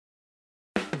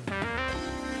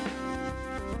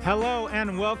Hello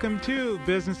and welcome to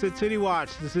Business at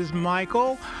Citywatch. This is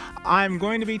Michael. I'm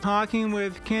going to be talking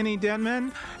with Kenny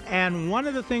Dettman, and one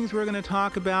of the things we're going to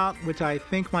talk about, which I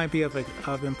think might be of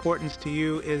importance to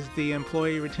you, is the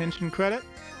employee retention credit.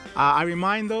 I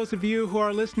remind those of you who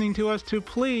are listening to us to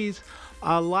please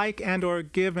like and or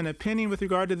give an opinion with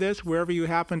regard to this wherever you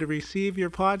happen to receive your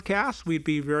podcast. We'd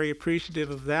be very appreciative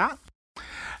of that.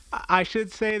 I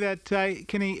should say that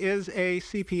Kenny is a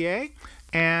CPA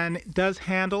and does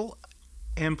handle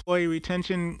employee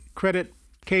retention credit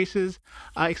cases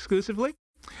exclusively.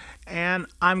 And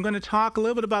I'm going to talk a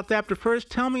little bit about that, but first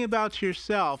tell me about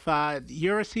yourself.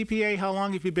 You're a CPA. How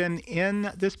long have you been in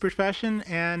this profession,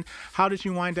 and how did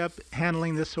you wind up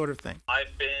handling this sort of thing?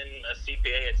 I've been a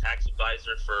CPA, a tax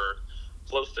advisor, for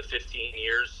close to 15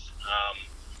 years.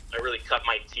 I really cut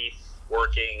my teeth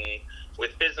working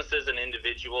with businesses and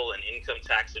individual and income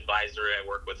tax advisory. I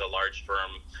work with a large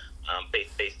firm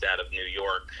based out of New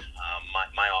York.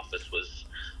 My office was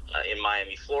in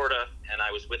Miami, Florida, and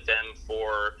I was with them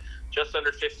for just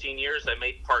under 15 years. I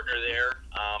made partner there,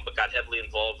 but got heavily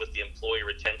involved with the employee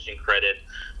retention credit,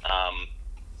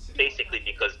 basically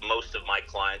because most of my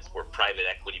clients were private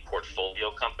equity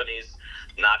portfolio companies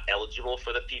not eligible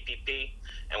for the PPP.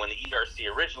 And when the ERC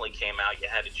originally came out, you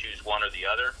had to choose one or the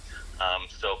other.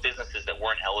 So businesses that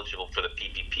weren't eligible for the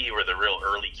PPP were the real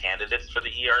early candidates for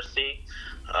the ERC.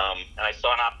 And I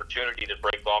saw an opportunity to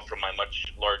break off from my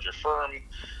much larger firm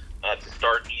to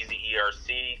start Easy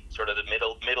ERC, sort of the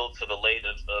middle to the late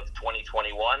of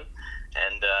 2021.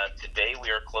 And today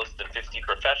we are close to 50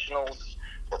 professionals.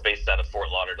 We're based out of Fort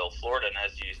Lauderdale, Florida. And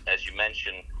as you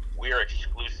mentioned, we are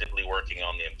exclusively working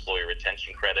on the employee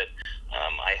retention credit.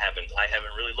 I haven't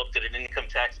really looked at an income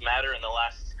tax matter in the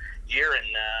last year, and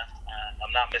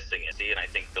I'm not missing it. And I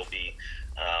think there'll be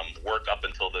work up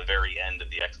until the very end of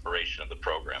the expiration of the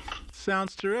program.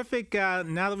 Sounds terrific. Now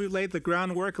that we've laid the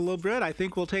groundwork a little bit, I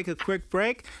think we'll take a quick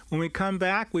break. When we come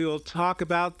back, we will talk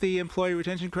about the employee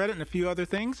retention credit and a few other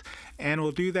things, and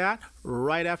we'll do that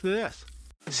right after this.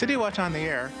 Citywatch on the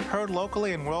Air, heard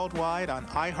locally and worldwide on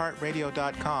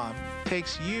iHeartRadio.com,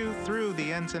 takes you through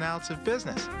the ins and outs of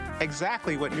business,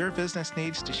 exactly what your business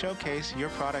needs to showcase your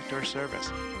product or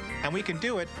service. And we can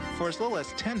do it for as little as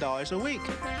 $10 a week.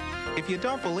 If you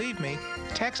don't believe me,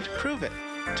 text PROVE IT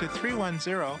to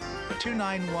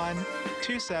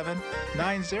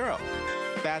 310-291-2790.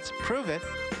 That's PROVE IT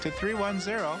to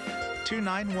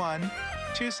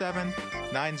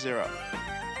 310-291-2790.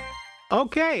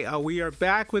 Okay, we are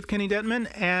back with Kenny Dettman,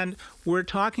 and we're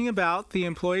talking about the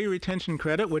employee retention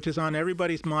credit, which is on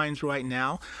everybody's minds right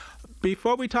now.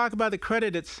 Before we talk about the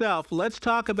credit itself, let's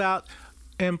talk about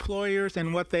employers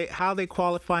and how they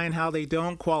qualify and how they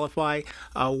don't qualify.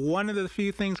 One of the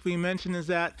few things we mentioned is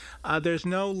that there's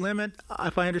no limit,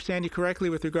 if I understand you correctly,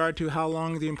 with regard to how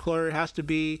long the employer has to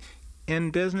be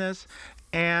in business,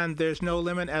 and there's no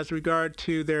limit as regard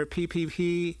to their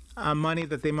PPP money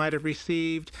that they might have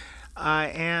received.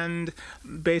 And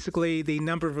basically the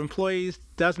number of employees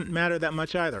doesn't matter that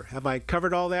much either. Have I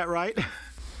covered all that right?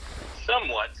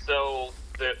 Somewhat. So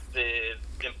the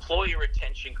employee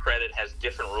retention credit has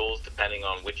different rules depending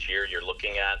on which year you're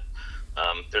looking at.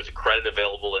 There's a credit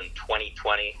available in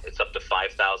 2020. It's up to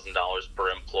 $5,000 per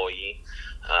employee.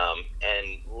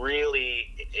 And really,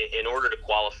 in order to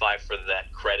qualify for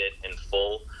that credit in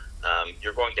full,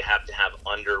 you're going to have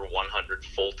under 100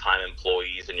 full-time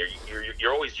employees, and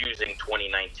you're always using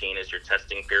 2019 as your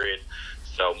testing period.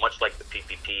 So much like the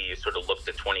PPP, you sort of looked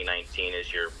at 2019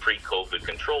 as your pre-COVID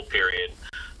control period.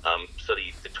 So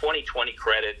the 2020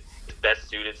 credit is best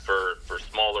suited for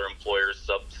smaller employers,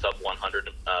 sub 100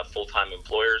 full-time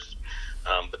employers.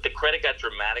 But the credit got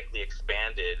dramatically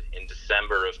expanded in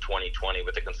December of 2020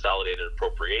 with the Consolidated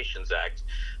Appropriations Act.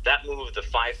 That moved the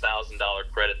 $5,000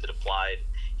 credit that applied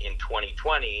in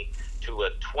 2020 to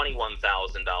a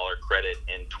 $21,000 credit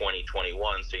in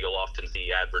 2021. So you'll often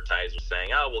see advertisers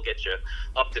saying, "Oh, we'll get you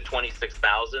up to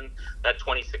 $26,000." That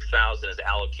 $26,000 is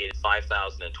allocated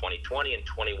 $5,000 in 2020 and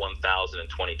 $21,000 in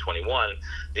 2021.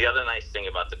 The other nice thing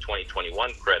about the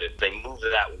 2021 credit, they moved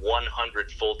that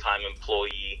 100 full-time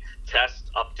employee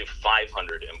test up to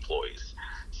 500 employees.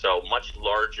 So much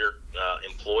larger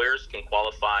employers can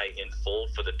qualify in full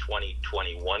for the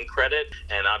 2021 credit.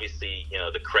 And obviously,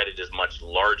 the credit is much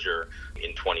larger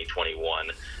in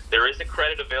 2021. There is a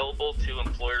credit available to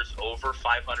employers over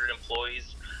 500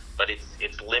 employees, but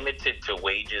it's limited to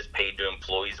wages paid to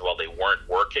employees while they weren't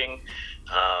working.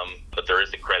 But there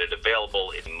is a credit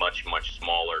available. It's much, much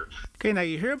smaller. Okay, now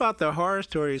you hear about the horror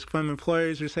stories from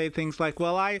employers who say things like,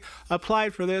 well, I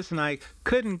applied for this and I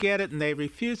couldn't get it and they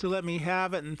refused to let me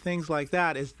have it and things like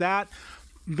that. Is that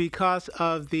because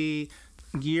of the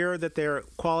year that they're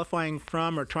qualifying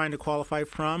from or trying to qualify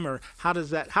from, or how do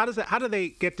they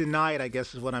get denied, I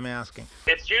guess is what I'm asking?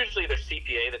 It's usually their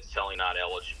CPA that's telling not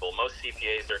eligible. Most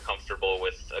CPAs are comfortable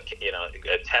with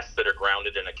tests that are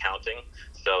grounded in accounting.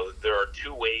 So there are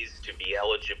two ways to be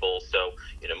eligible. So,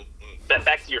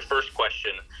 back to your first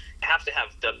question, you have to have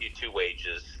W-2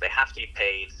 wages. They have to be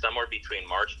paid somewhere between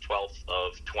March 12th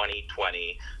of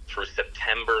 2020 through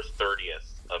September 30th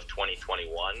of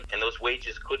 2021, and those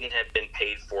wages couldn't have been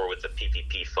paid for with the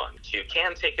PPP fund. So you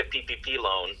can take a PPP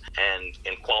loan and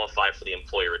qualify for the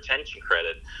employee retention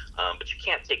credit, but you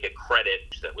can't take a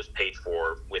credit that was paid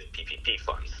for with PPP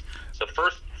funds. So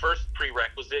first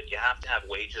prerequisite, you have to have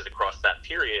wages across that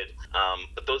period,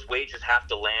 but those wages have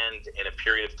to land in a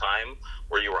period of time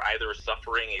where you were either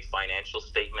suffering a financial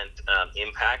statement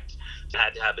impact,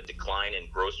 had to have a decline in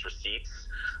gross receipts.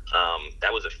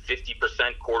 That was a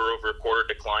 50% quarter-over-quarter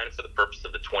decline for the purpose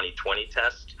of the 2020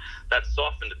 test. That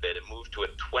softened a bit. It moved to a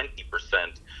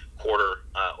 20%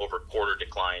 quarter-over-quarter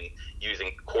decline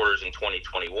using quarters in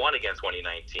 2021 against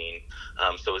 2019.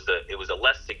 So it was a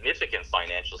less significant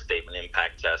financial statement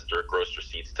impact test or a gross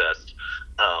receipts test.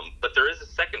 But there is a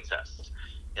second test,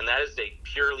 and that is a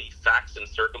purely facts and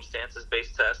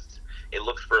circumstances-based test. It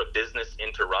looks for a business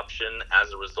interruption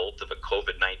as a result of a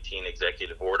COVID-19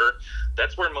 executive order.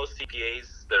 That's where most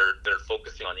CPAs that are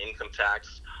focusing on income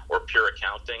tax or pure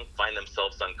accounting find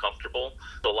themselves uncomfortable.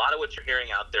 So a lot of what you're hearing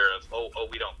out there of,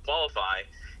 we don't qualify,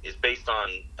 is based on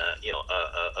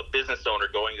a business owner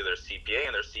going to their CPA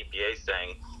and their CPA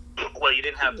saying, well, you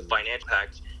didn't have the financial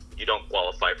impact, you don't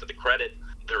qualify for the credit.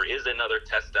 There is another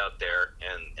test out there,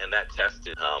 and that test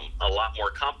is a lot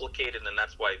more complicated, and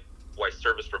that's why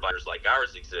service providers like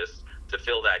ours exist, to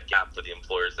fill that gap for the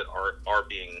employers that are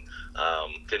being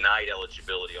denied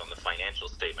eligibility on the financial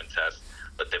statement test,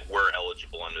 but that were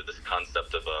eligible under this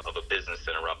concept of a business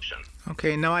interruption.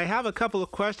 Okay, now I have a couple of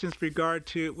questions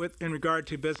in regard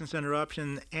to business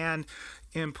interruption and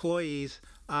employees,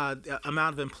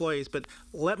 amount of employees, but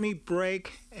let me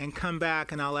break and come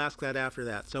back, and I'll ask that after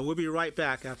that. So we'll be right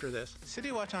back after this.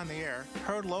 Citywatch on the Air,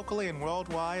 heard locally and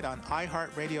worldwide on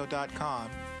iHeartRadio.com,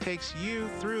 takes you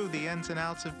through the ins and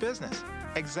outs of business,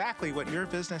 exactly what your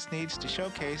business needs to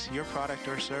showcase your product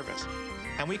or service.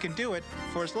 And we can do it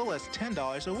for as little as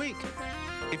 $10 a week.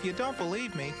 If you don't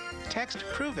believe me, text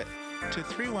PROVE IT to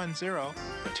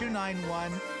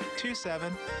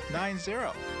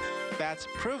 310-291-2790. That's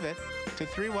PROVE IT to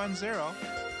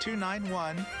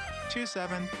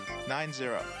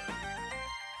 310-291-2790.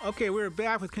 Okay, we're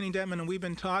back with Kenny Dettman, and we've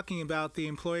been talking about the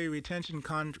employee retention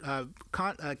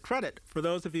credit for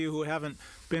those of you who haven't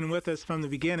been with us from the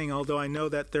beginning, although I know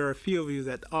that there are a few of you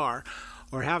that are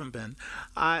or haven't been.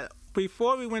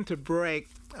 Before we went to break,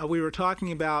 I was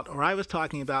talking about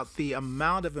the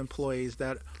amount of employees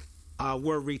that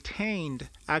were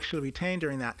actually retained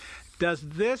during that. Does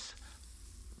this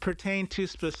pertain to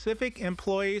specific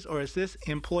employees, or is this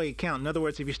employee count? In other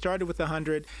words, if you started with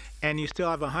 100 and you still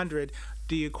have 100,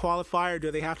 do you qualify, or do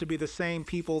they have to be the same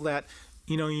people that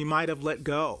you might have let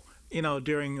go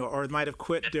during, or might have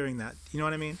quit during that? You know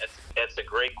what I mean? That's a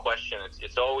great question.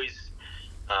 It's always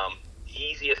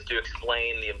easiest to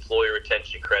explain the employee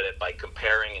retention credit by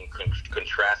comparing and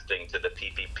contrasting to the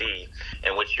PPP.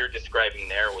 And what you're describing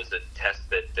there was a test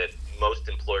that most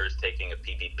employers taking a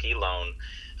PPP loan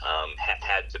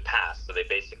had to pass. So they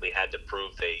basically had to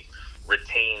prove they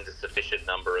retained a sufficient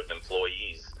number of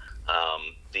employees.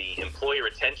 The employee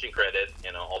retention credit,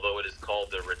 although it is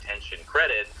called the retention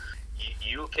credit,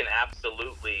 you can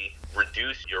absolutely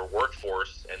reduce your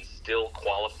workforce and still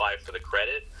qualify for the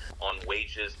credit on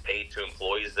wages paid to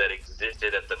employees that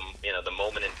existed at the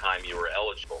moment in time you were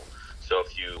eligible. So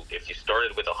if you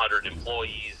started with 100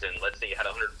 employees, and let's say you had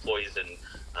 100 employees in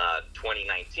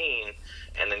 2019,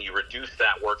 and then you reduce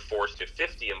that workforce to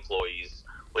 50 employees,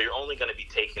 well, you're only going to be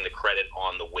taking the credit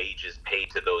on the wages paid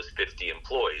to those 50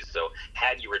 employees. So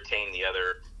had you retained the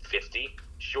other 50,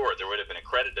 sure, there would have been a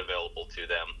credit available to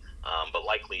them, but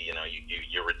likely, you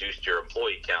reduced your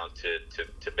employee count to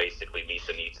basically meet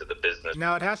the needs of the business.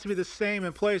 Now, it has to be the same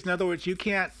employees. In other words, you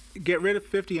can't get rid of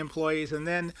 50 employees and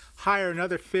then hire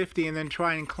another 50 and then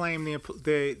try and claim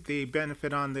the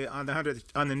benefit on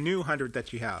the new 100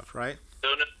 that you have, right?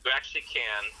 No, you actually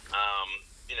can.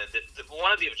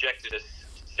 One of the objectives is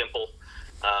simple.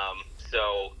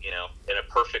 So, in a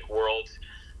perfect world,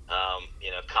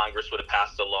 Congress would have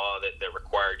passed a law that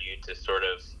required you to sort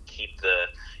of keep the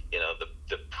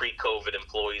pre-COVID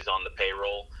employees on the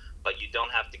payroll, but you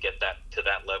don't have to get to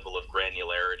that level of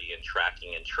granularity and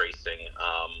tracking and tracing,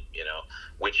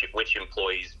 which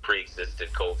employees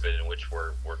pre-existed COVID and which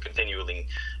were continually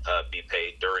be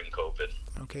paid during COVID.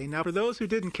 Okay, now for those who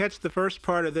didn't catch the first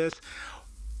part of this,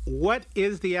 what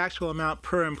is the actual amount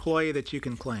per employee that you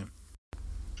can claim?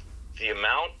 The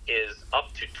amount is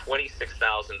up to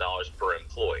 $26,000 per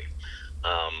employee.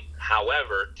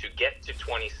 However, to get to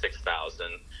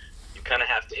 $26,000, you kind of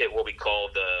have to hit what we call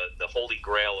the holy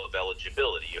grail of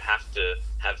eligibility. You have to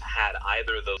have had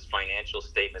either of those financial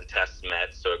statement tests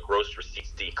met, so a gross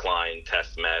receipts decline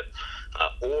test met,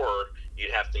 or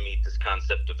you'd have to meet this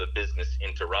concept of a business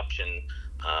interruption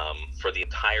for the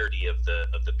entirety of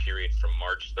the period from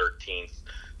March 13th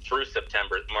through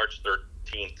March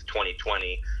 13th,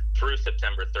 2020 through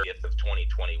September 30th of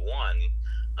 2021,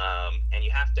 and you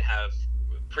have to have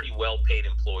pretty well-paid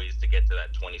employees to get to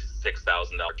that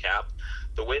 $26,000 cap.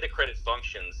 The way the credit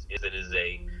functions is in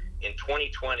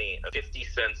 2020, a 50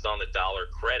 cents on the dollar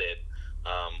credit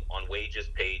on wages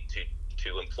paid to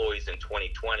employees in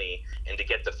 2020, and to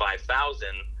get to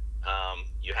 $5,000,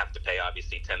 you have to pay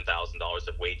obviously $10,000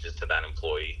 of wages to that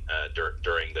employee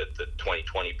during the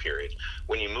 2020 period.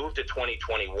 When you move to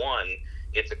 2021,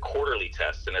 it's a quarterly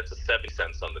test, and it's a 70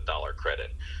 cents on the dollar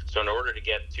credit. So in order to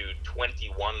get to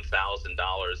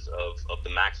 $21,000 of the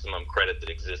maximum credit that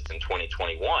exists in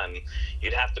 2021,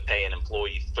 you'd have to pay an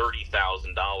employee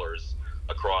 $30,000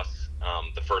 across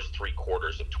the first 3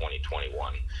 quarters of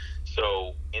 2021.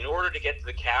 So in order to get to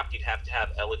the cap, you'd have to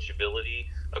have eligibility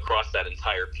across that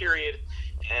entire period.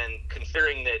 And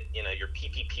considering that, your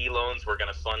PPP loans were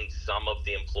going to fund some of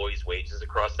the employees' wages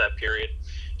across that period,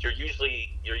 you're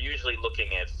usually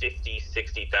looking at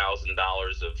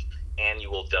 $50,000-$60,000 of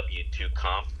annual W-2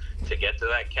 comp to get to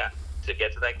that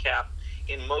cap.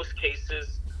 In most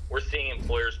cases, we're seeing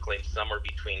employers claim somewhere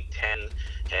between $10,000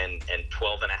 and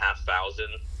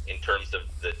 $12,500 in terms of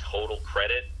the total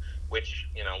credit, which,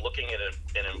 looking at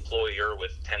an employer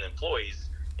with 10 employees,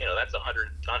 that's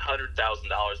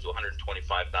 $100,000 to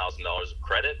 $125,000 of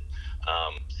credit.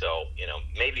 So,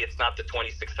 maybe it's not the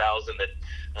 $26,000 that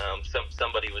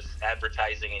somebody was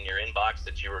advertising in your inbox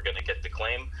that you were going to get to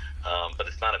claim, but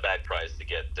it's not a bad price to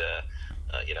get,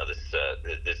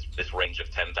 this range of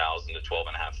 $10,000 to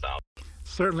 $12,500.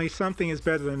 Certainly something is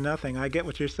better than nothing. I get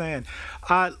what you're saying.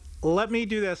 Let me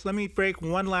do this. Let me break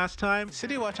one last time.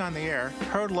 Citywatch on the Air,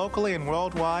 heard locally and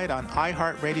worldwide on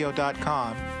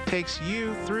iHeartRadio.com, takes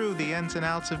you through the ins and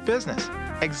outs of business.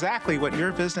 Exactly what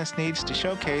your business needs to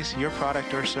showcase your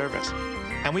product or service.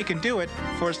 And we can do it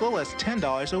for as little as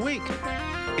 $10 a week.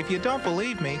 If you don't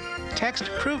believe me, text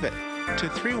PROVE IT to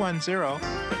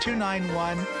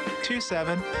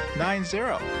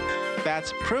 310-291-2790.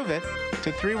 That's PROVE IT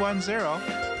to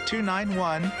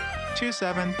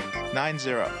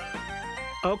 310-291-2790.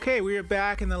 Okay, we are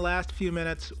back in the last few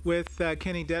minutes with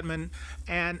Kenny Dettman.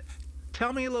 And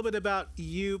tell me a little bit about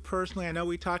you personally. I know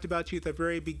we talked about you at the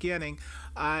very beginning.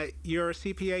 You're a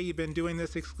CPA. You've been doing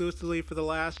this exclusively for the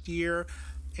last year.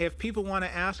 If people want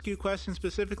to ask you questions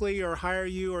specifically or hire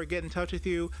you or get in touch with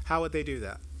you, how would they do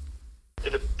that?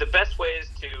 The best way is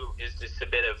to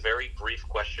submit a very brief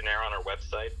questionnaire on our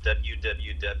website,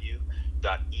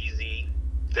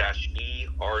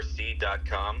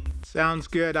 www.easy-erc.com. Sounds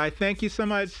good. I thank you so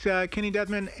much, Kenny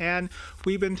Dettman. And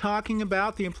we've been talking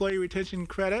about the employee retention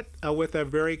credit with a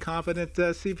very confident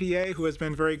CPA who has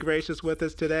been very gracious with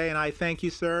us today. And I thank you,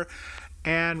 sir.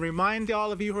 And remind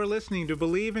all of you who are listening to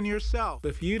believe in yourself.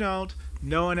 If you don't,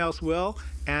 no one else will.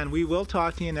 And we will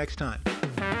talk to you next time.